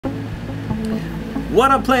What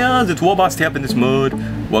up, playahs? It's Warboss Tape in this mode.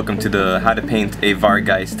 Welcome to the How to Paint a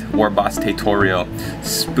Vargheist Warboss tutorial.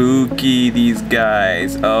 Spooky, these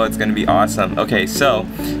guys. Oh, it's gonna be awesome. Okay, so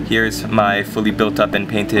here's my fully built up and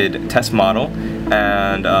painted test model,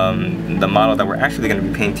 and the model that we're actually gonna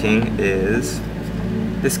be painting is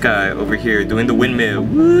this guy over here doing the windmill.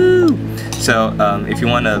 Woo! So if you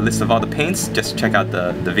want a list of all the paints, just check out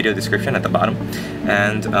the video description at the bottom,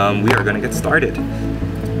 and we are gonna get started.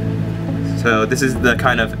 So this is the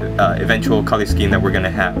kind of eventual color scheme that we're gonna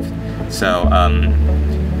have. So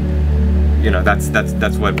you know, that's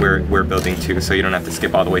what we're building to. So you don't have to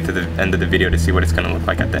skip all the way to the end of the video to see what it's gonna look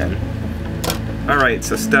like at the end. All right.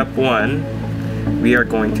 So step one, we are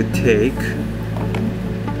going to take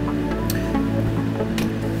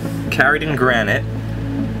Charadon Granite,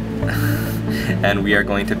 and we are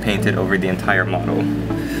going to paint it over the entire model.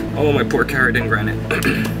 Oh, my poor Charadon Granite.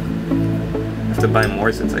 I have to buy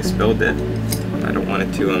more since I spilled it. I don't want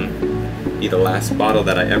it to be the last bottle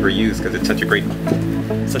that I ever use because it's such a great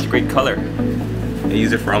color. I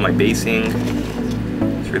use it for all my basing.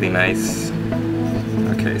 It's really nice.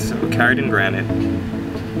 Okay, so Charadon Granite.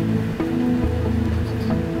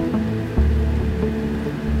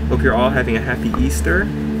 Hope you're all having a happy Easter.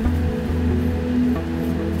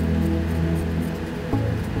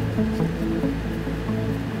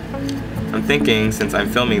 I'm thinking, since I'm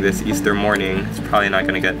filming this Easter morning, it's probably not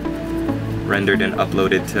going to get rendered and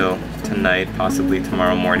uploaded till tonight, possibly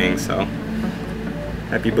tomorrow morning, so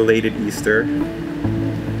happy belated Easter.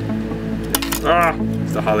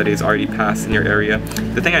 The holidays already passed in your area.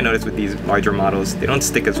 The thing I noticed with these larger models, they don't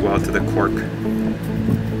stick as well to the cork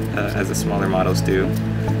as the smaller models do.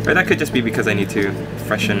 Or that could just be because I need to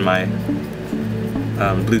freshen my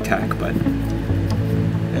blue tack, but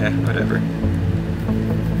yeah, whatever.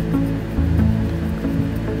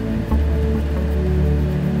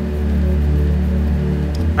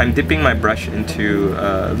 I'm dipping my brush into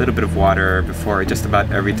a little bit of water before just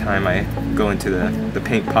about every time I go into the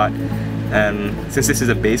paint pot. And since this is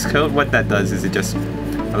a base coat, what that does is it just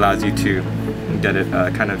allows you to get it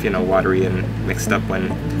kind of, you know, watery and mixed up when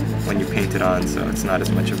you paint it on, so it's not as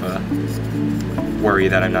much of a worry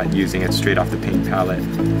that I'm not using it straight off the paint palette.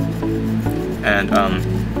 And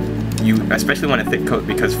you especially want a thick coat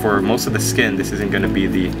because for most of the skin, this isn't going to be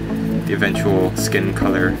the eventual skin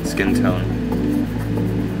color, skin tone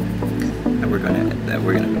that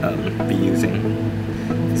we're gonna be using.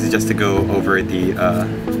 This is just to go over the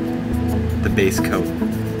base coat,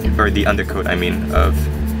 or the undercoat, I mean,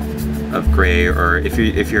 of gray, or if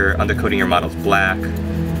you're undercoating your models black,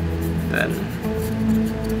 then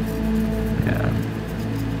yeah.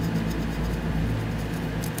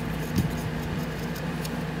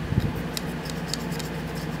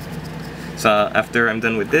 So after I'm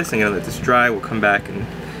done with this, I'm gonna let this dry. We'll come back and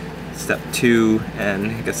step 2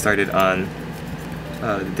 and get started on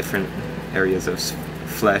the different areas of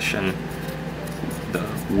flesh and the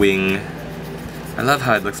wing. I love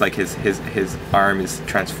how it looks like his arm is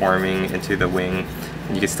transforming into the wing,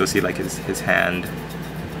 and you can still see like his hand,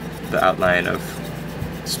 the outline of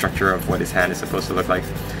structure of what his hand is supposed to look like.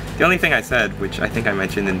 The only thing I said, which I think I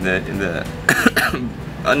mentioned in the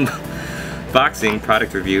unboxing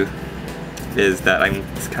product review, is that I'm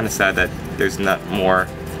kind of sad that there's not more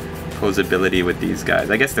posability with these guys.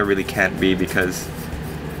 I guess there really can't be because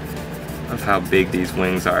of how big these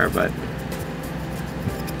wings are, but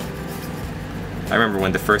I remember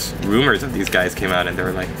when the first rumors of these guys came out and they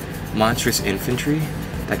were like, monstrous infantry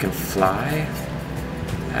that can fly?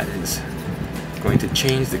 That is going to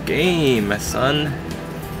change the game, my son.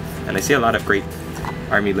 And I see a lot of great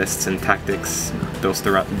army lists and tactics built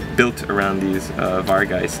around these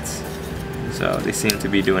Vargheists. So they seem to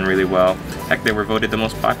be doing really well. Heck, they were voted the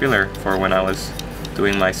most popular for when I was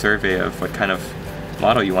doing my survey of what kind of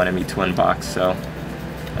model you wanted me to unbox, so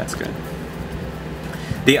that's good.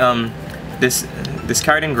 This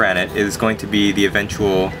Charadon Granite is going to be the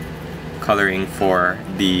eventual coloring for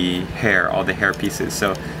the hair, all the hair pieces.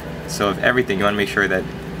 So of everything, you want to make sure that,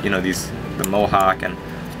 you know, the mohawk and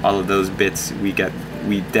all of those bits, we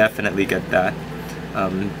definitely get that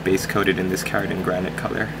base coated in this Charadon Granite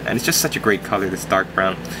color, and it's just such a great color, this dark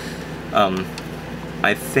brown.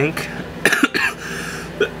 I think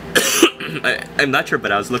I'm not sure,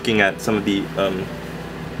 but I was looking at some of the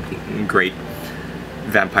great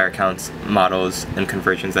vampire counts models and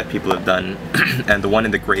conversions that people have done, and the one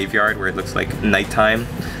in the graveyard where it looks like nighttime,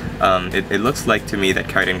 it looks like to me that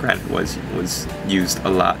Charadon Granite was used a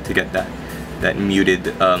lot to get that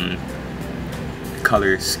muted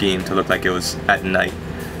color scheme to look like it was at night.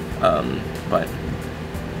 But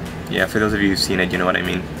yeah, for those of you who've seen it, you know what I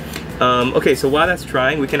mean. Okay, so while that's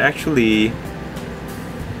drying, we can actually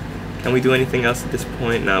Can we do anything else at this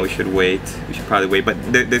point? No, we should wait. We should probably wait, but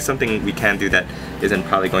there's something we can do that isn't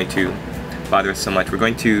probably going to bother us so much. We're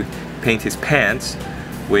going to paint his pants,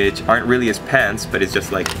 which aren't really his pants, but it's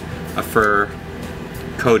just like a fur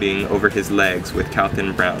coating over his legs with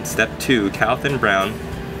Calthan Brown. Step 2, Calthan Brown,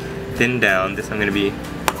 thin down. This I'm going to be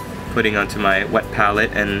putting onto my wet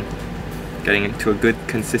palette and getting it to a good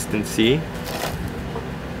consistency.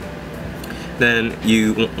 Then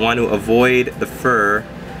you want to avoid the fur,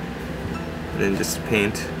 and then just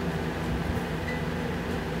paint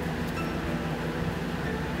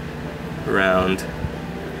around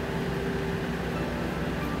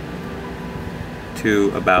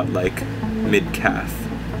to about like mid-calf.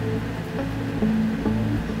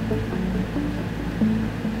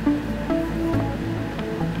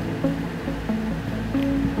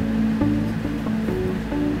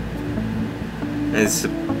 It's,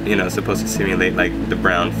 you know, supposed to simulate like the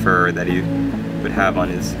brown fur that he would have on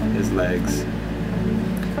his legs.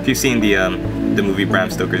 If you've seen the movie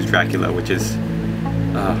Bram Stoker's Dracula, which is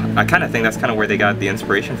I kind of think that's kind of where they got the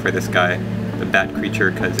inspiration for this guy, the Bat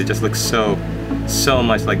Creature, because it just looks so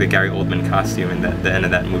much like the Gary Oldman costume in the end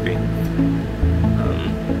of that movie.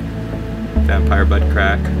 Vampire butt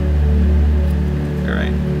crack. All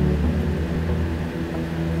right.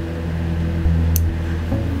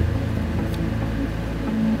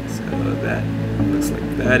 So that looks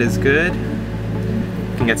like that is good.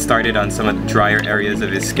 We can get started on some of the drier areas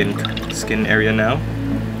of his skin area now.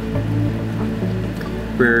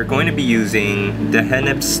 We're going to be using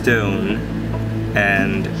Badab Stone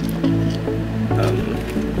and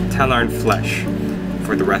Tallarn Flesh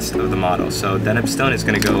for the rest of the model. So Badab Stone is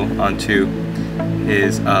going to go onto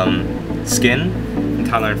his skin, and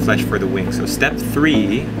Tallarn Flesh for the wings. So step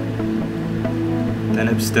 3,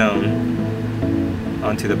 Badab Stone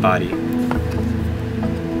onto the body.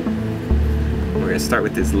 We're going to start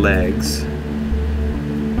with his legs.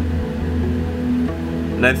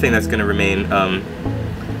 Another thing that's going to remain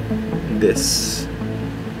this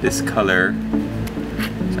color.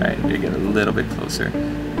 Sorry, I need to get a little bit closer.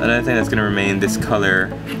 Another thing that's going to remain this color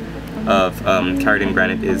of Charadon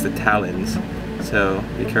Granite is the talons. So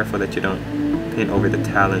be careful that you don't paint over the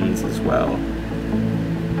talons as well.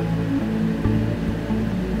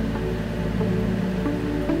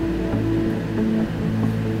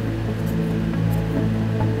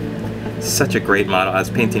 Such a great model. I was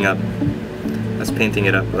painting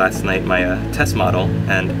it up last night, my test model,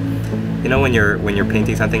 and you know when you're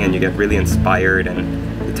painting something and you get really inspired and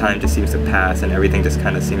the time just seems to pass and everything just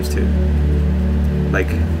kind of seems to, like,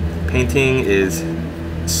 painting is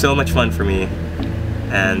so much fun for me.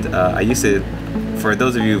 And I used to, for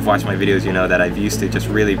those of you who've watched my videos, you know that I've used to just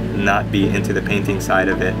really not be into the painting side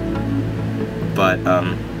of it, but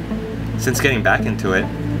since getting back into it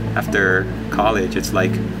after college, it's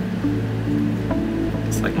like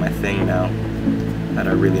my thing now that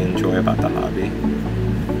I really enjoy about the hobby.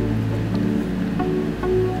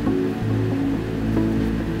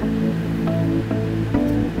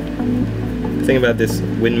 The thing about this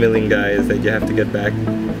windmilling guy is that you have to get back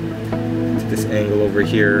to this angle over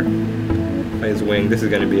here by his wing. This is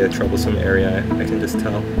going to be a troublesome area, I can just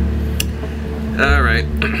tell. Alright,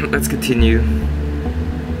 let's continue.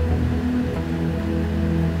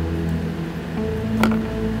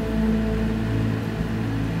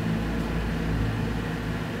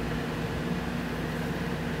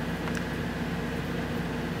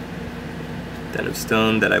 Badab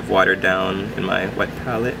Stone that I've watered down in my wet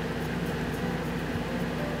palette.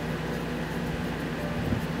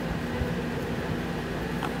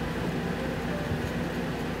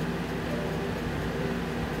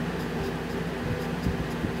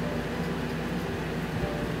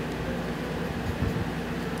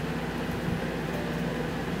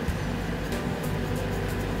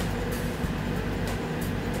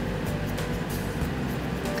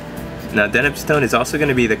 Now Badab Stone is also going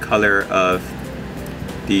to be the color of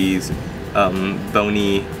these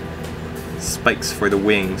bony spikes for the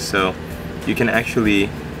wings, so you can actually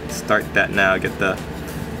start that now, get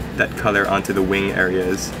that color onto the wing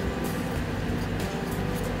areas.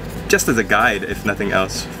 Just as a guide, if nothing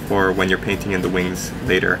else, for when you're painting in the wings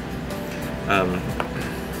later. That's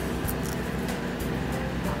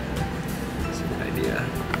a good idea.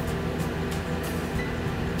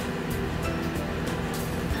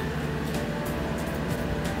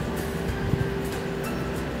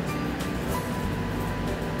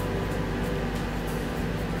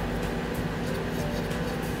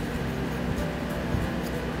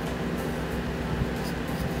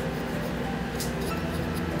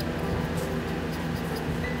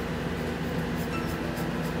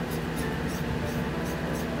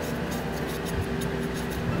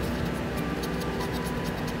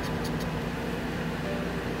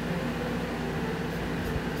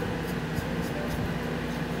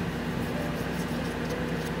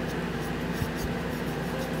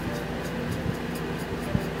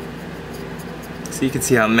 So you can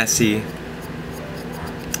see how messy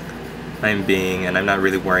I'm being, and I'm not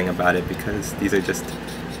really worrying about it because these are just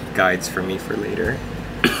guides for me for later.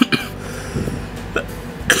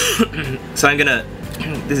 So I'm gonna,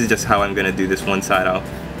 this is just how I'm gonna do this one side. I'll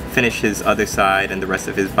finish his other side and the rest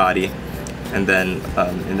of his body, and then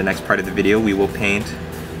in the next part of the video we will paint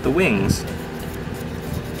the wings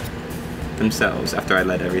themselves after I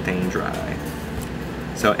let everything dry.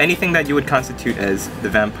 So anything that you would constitute as the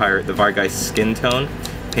vampire, the Vargheist skin tone,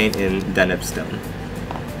 paint in Deneb stone.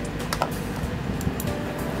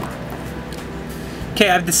 Okay,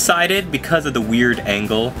 I've decided, because of the weird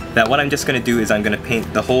angle, that what I'm just gonna do is I'm gonna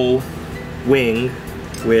paint the whole wing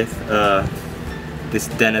with this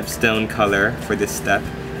Deneb stone color for this step,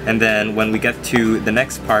 and then when we get to the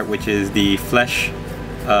next part, which is the flesh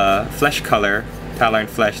color, Tallarn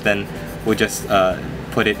Flesh, then we'll just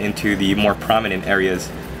put it into the more prominent areas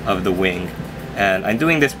of the wing. And I'm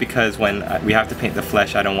doing this because when we have to paint the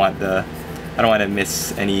flesh, I don't want to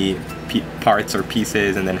miss any parts or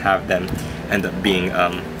pieces and then have them end up being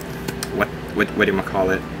what do you call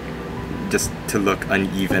it, just to look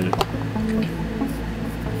uneven.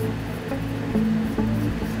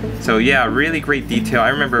 So yeah, really great detail. I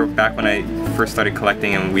remember back when I first started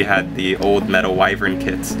collecting and we had the old metal wyvern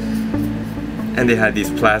kits, and they had these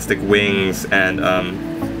plastic wings, and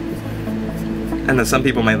then some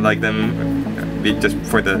people might like them just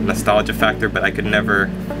for the nostalgia factor, but I could never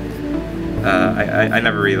I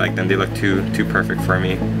never really liked them. They looked too perfect for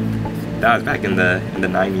me. That was back in the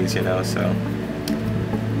 90s, you know, so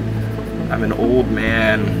I'm an old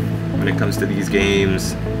man when it comes to these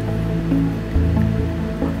games.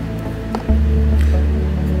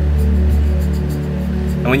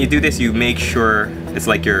 And when you do this, you make sure it's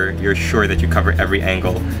like you're sure that you cover every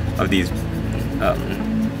angle of these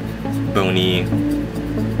bony,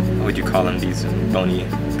 what would you call them, these bony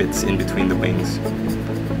bits in between the wings.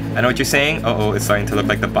 I know what you're saying, uh-oh, it's starting to look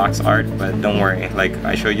like the box art, but don't worry, like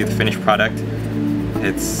I show you the finished product,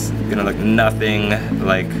 it's gonna look nothing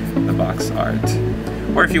like the box art.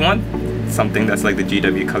 Or if you want something that's like the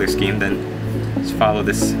GW color scheme, then just follow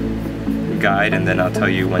this guide and then I'll tell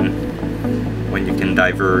you when you can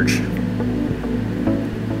diverge.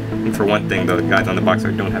 And for one thing, the guys on the box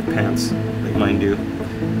art don't have pants, like mine do.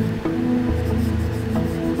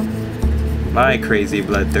 My crazy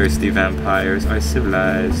bloodthirsty vampires are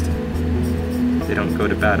civilized. They don't go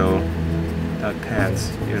to battle without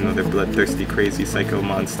pants, even though they're bloodthirsty, crazy psycho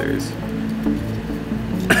monsters.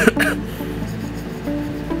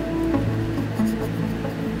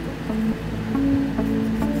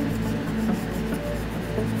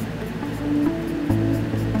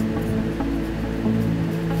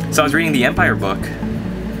 So I was reading the Empire book.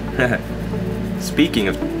 Speaking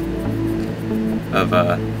of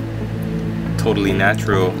totally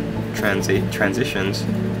natural transitions,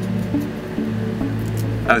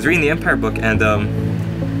 I was reading the Empire book, and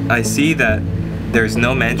I see that there's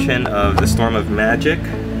no mention of the Storm of Magic.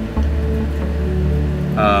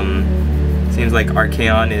 Seems like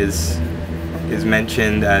Archaon is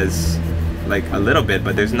mentioned as like a little bit,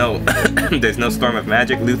 but there's no there's no Storm of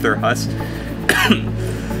Magic. Luther Huss,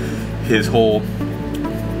 his whole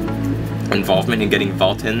involvement in getting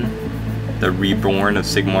Vultan, the reborn of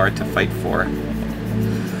Sigmar, to fight for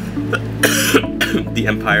the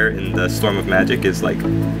Empire in the Storm of Magic is like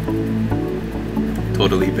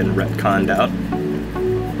totally been retconned out.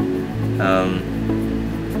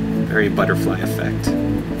 Very butterfly effect.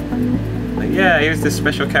 Like, yeah, here's this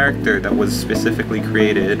special character that was specifically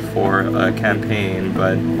created for a campaign,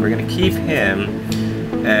 but we're gonna keep him,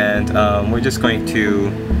 and we're just going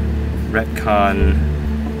to retcon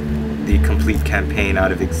the complete campaign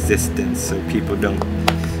out of existence so people don't,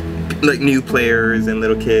 like new players and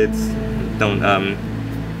little kids, don't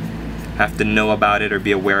have to know about it or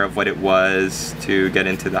be aware of what it was to get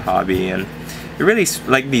into the hobby. And I really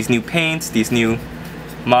like these new paints, these new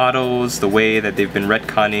models, the way that they've been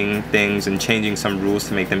retconning things and changing some rules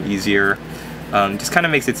to make them easier. Just kind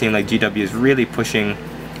of makes it seem like GW is really pushing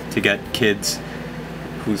to get kids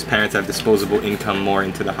whose parents have disposable income more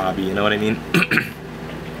into the hobby, you know what I mean?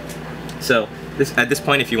 So at this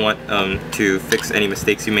point, if you want to fix any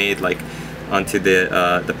mistakes you made, like onto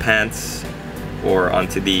the pants or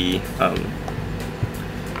onto the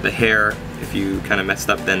hair, if you kind of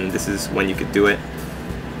messed up, then this is when you could do it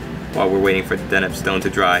while we're waiting for the Deneb stone to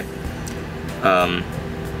dry.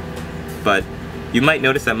 But you might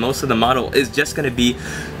notice that most of the model is just going to be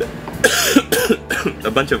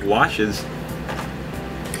a bunch of washes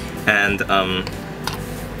and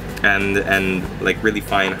like really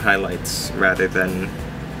fine highlights rather than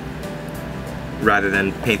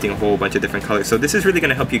painting a whole bunch of different colors. So this is really going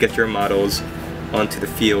to help you get your models onto the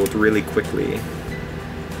field really quickly.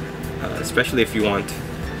 Especially if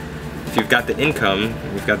you've got the income,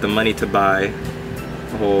 you've got the money to buy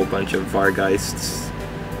a whole bunch of Vargheists,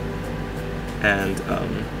 and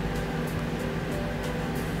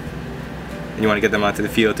you want to get them onto the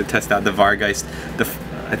field to test out the Vargheist.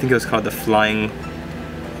 I think it was called the Flying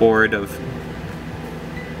Horde of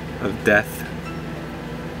Death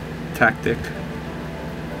tactic.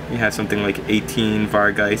 You have something like 18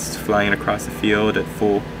 Vargheists flying across the field at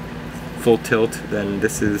full tilt, then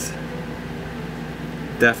this is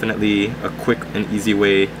definitely a quick and easy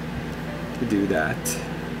way to do that.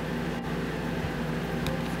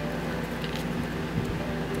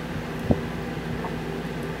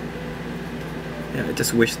 Yeah, I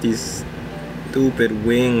just wish these stupid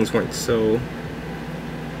wings weren't so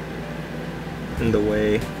in the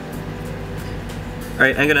way.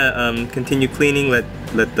 Alright, I'm gonna continue cleaning, let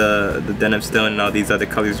the denim stone and all these other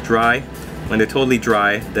colors dry. When they're totally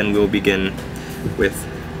dry, then we'll begin with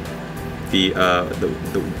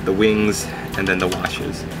the wings and then the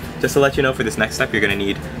washes. Just to let you know, for this next step, you're gonna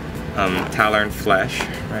need Tallarn Flesh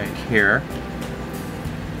right here.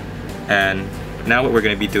 And now what we're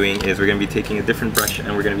gonna be doing is we're gonna be taking a different brush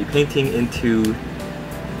and we're gonna be painting into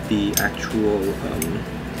the actual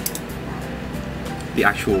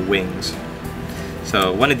wings.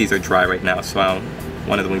 So one of these are dry right now, so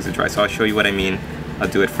one of the wings is dry. So I'll show you what I mean. I'll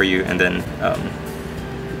do it for you, and then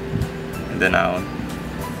I'll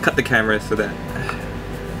cut the camera so that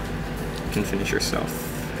you can finish yourself.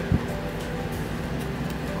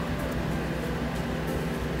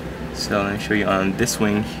 So let me show you on this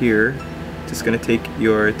wing here. Just gonna take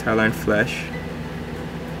your Tallarn Flesh.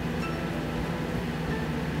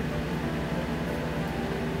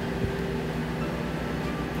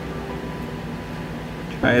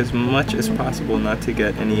 Try as much as possible not to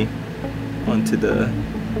get any onto the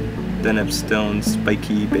Deneb stone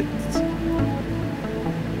spiky bits.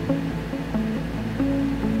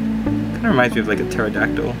 Kind of reminds me of like a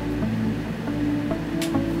pterodactyl.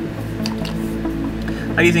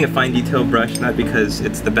 I'm using a fine detail brush, not because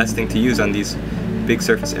it's the best thing to use on these big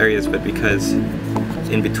surface areas, but because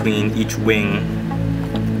in between each wing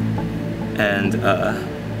and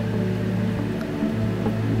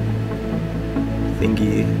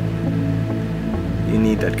thingy, you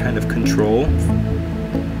need that kind of control.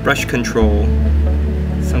 Brush control,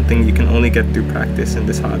 something you can only get through practice in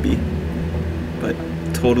this hobby, but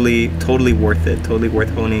totally worth it, totally worth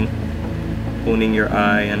honing your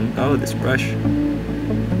eye and this brush,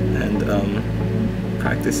 and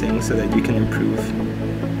practicing so that you can improve.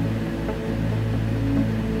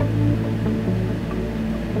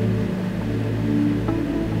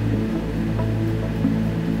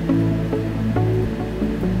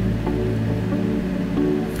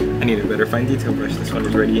 I need a better fine detail brush. This one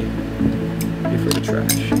is ready for the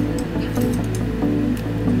trash.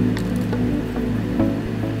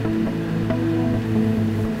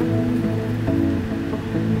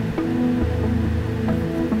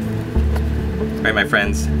 Alright, my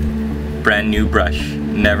friends, brand new brush,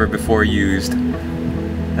 never before used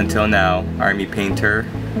until now. Army Painter,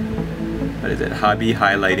 what is it, hobby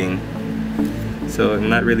highlighting. So I'm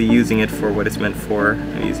not really using it for what it's meant for.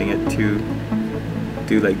 I'm using it to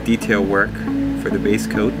do like detail work for the base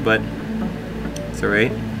coat, but it's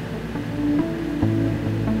alright.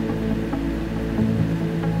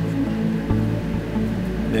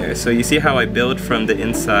 There, so you see how I build from the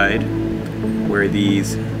inside where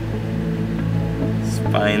these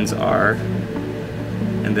spines are,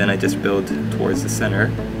 and then I just build towards the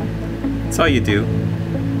center. That's all you do.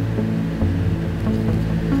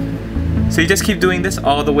 So you just keep doing this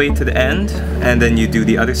all the way to the end, and then you do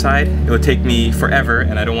the other side. It will take me forever,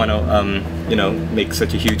 and I don't want to, make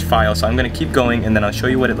such a huge file. So I'm going to keep going, and then I'll show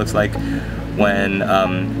you what it looks like when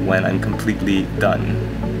I'm completely done.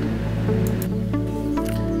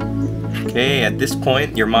 Okay, at this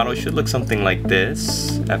point, your model should look something like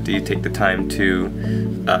this after you take the time to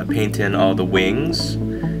paint in all the wings.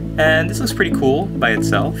 And this looks pretty cool by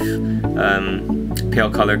itself.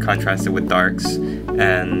 Pale color contrasted with darks.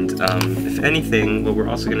 And if anything, what we're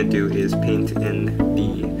also going to do is paint in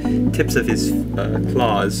the tips of his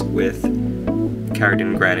claws with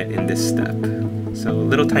Charadon Granite in this step. So a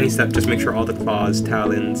little tiny step, just make sure all the claws,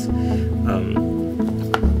 talons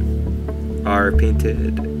are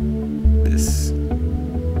painted this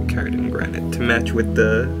Charadon Granite to match with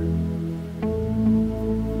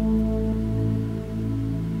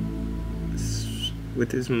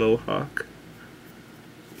his mohawk.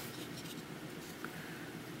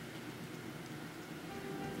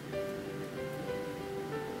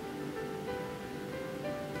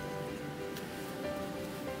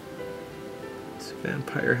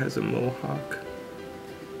 Vampire has a mohawk.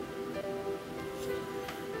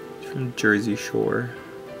 It's from Jersey Shore.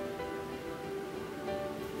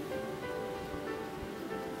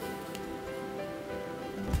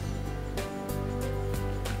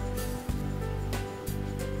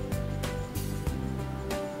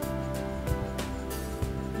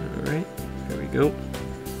 Alright, there we go.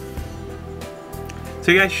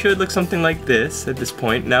 So you guys should look something like this at this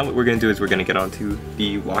point. Now what we're going to do is we're going to get onto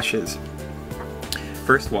the washes.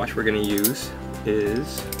 First wash we're going to use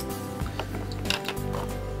is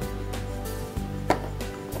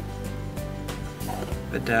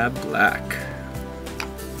Badab Black.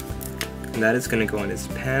 And that is going to go on his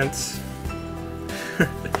pants.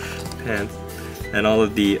 Pants. And all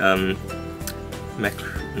of the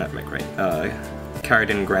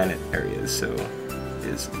Charadon Granite areas. So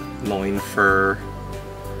his loin fur,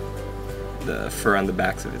 the fur on the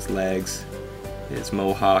backs of his legs, his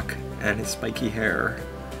mohawk, and his spiky hair.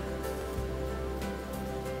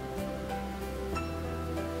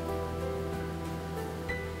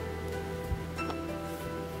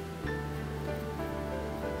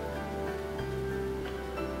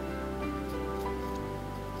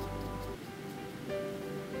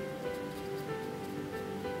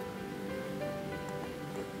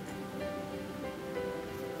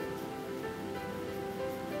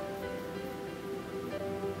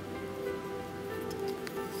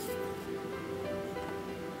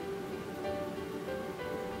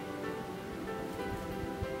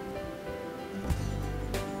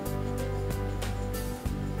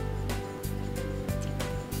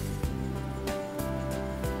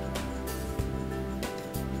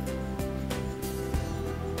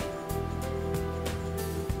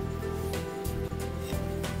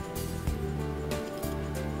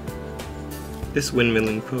 This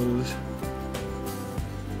windmilling pose.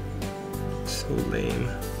 So lame.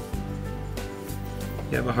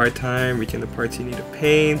 You have a hard time reaching the parts you need to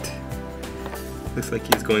paint. Looks like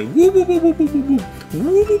he's going woo woo woo woo woo woo woo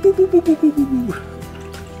woo woo woo woo woo woo woo.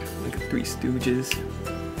 Like a Three Stooges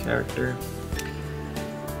character.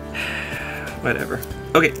 Whatever.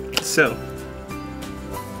 Okay, so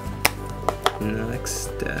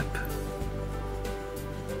next step.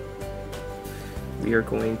 We are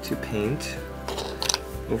going to paint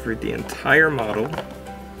over the entire model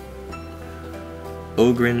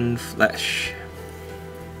Ogryn Flesh.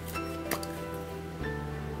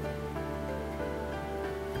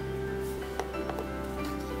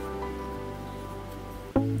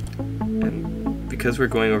 And because we're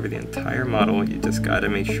going over the entire model, you just gotta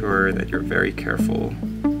make sure that you're very careful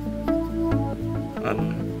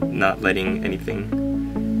on not letting anything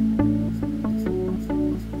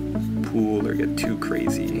pool or get too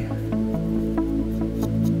crazy.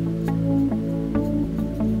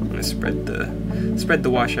 Spread the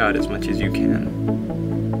wash out as much as you can.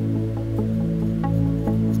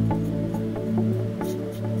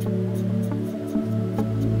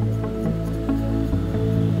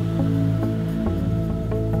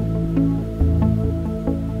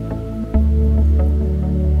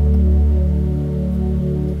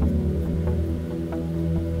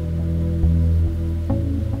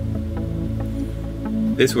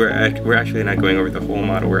 This we're actually not going over the whole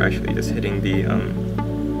model. We're actually just hitting the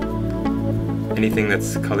anything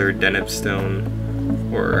that's colored Deneb Stone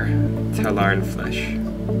or Tallarn Flesh.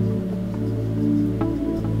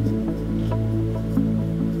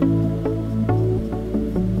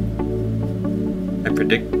 I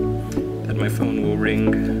predict that my phone will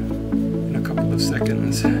ring in a couple of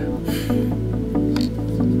seconds.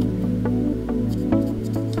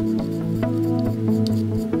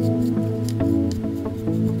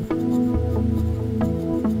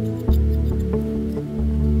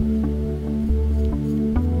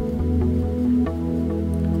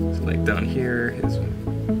 Down here, his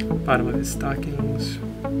bottom of his stockings,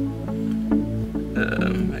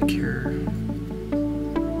 back here.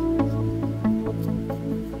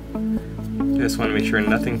 Just want to make sure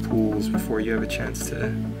nothing pools before you have a chance to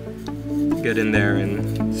get in there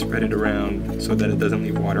and spread it around so that it doesn't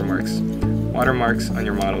leave watermarks. Watermarks on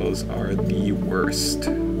your models are the worst.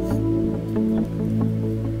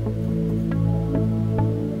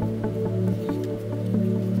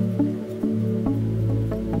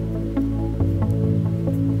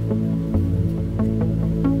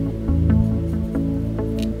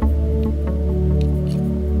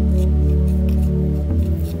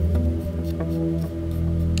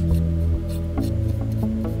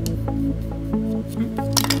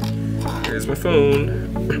 Here's my phone.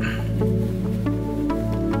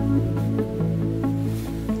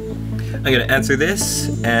 I'm gonna answer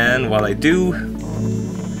this, and while I do,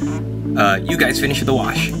 you guys finish the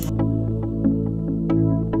wash.